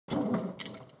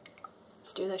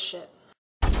Let's do this shit.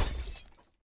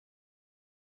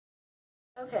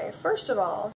 Okay, first of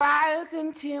all,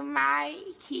 welcome to my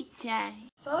kitchen. I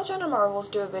saw Jenna Marbles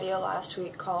do a video last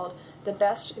week called The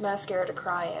Best Mascara to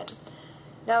Cry In.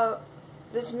 Now,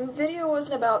 this video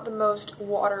wasn't about the most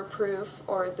waterproof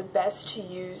or the best to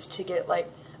use to get like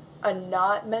a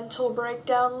not mental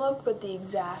breakdown look, but the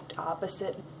exact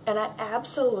opposite. And I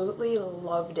absolutely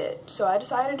loved it. So I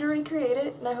decided to recreate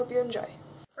it, and I hope you enjoy.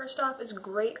 First off is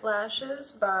Great Lashes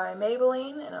by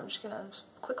Maybelline, and I'm just gonna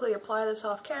quickly apply this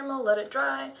off camera, let it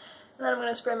dry, and then I'm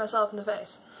gonna spray myself in the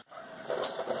face.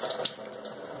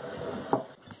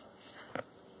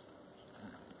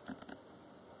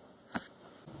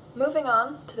 Moving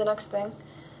on to the next thing,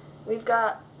 we've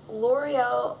got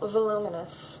L'Oreal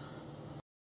Voluminous.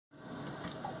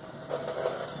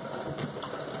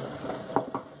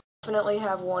 Definitely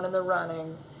have one in the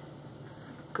running,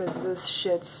 because this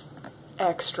shit's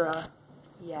extra.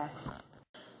 Yes.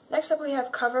 Next up we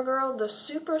have CoverGirl, the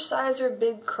Super Sizer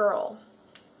Big Curl.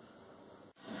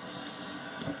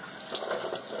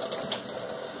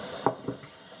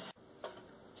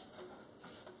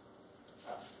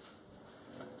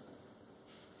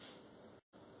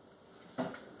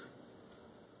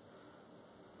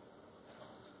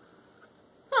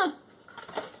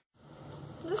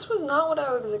 This was not what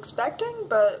I was expecting,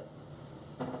 but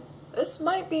this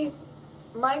might be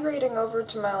migrating over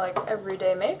to my like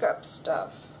everyday makeup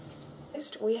stuff.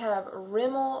 Next we have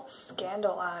Rimmel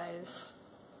Scandal Eyes.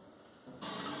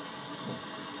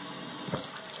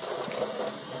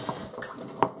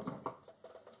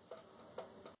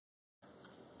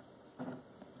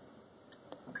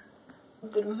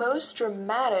 The most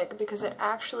dramatic because it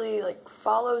actually like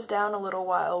follows down a little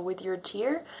while with your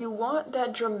tear. You want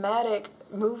that dramatic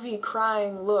movie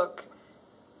crying look,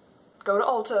 go to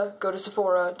Ulta, go to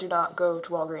Sephora, do not go to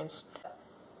Walgreens.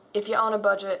 If you're on a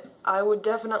budget, I would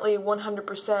definitely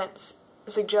 100%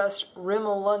 suggest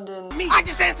Rimmel London. I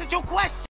just answered your question!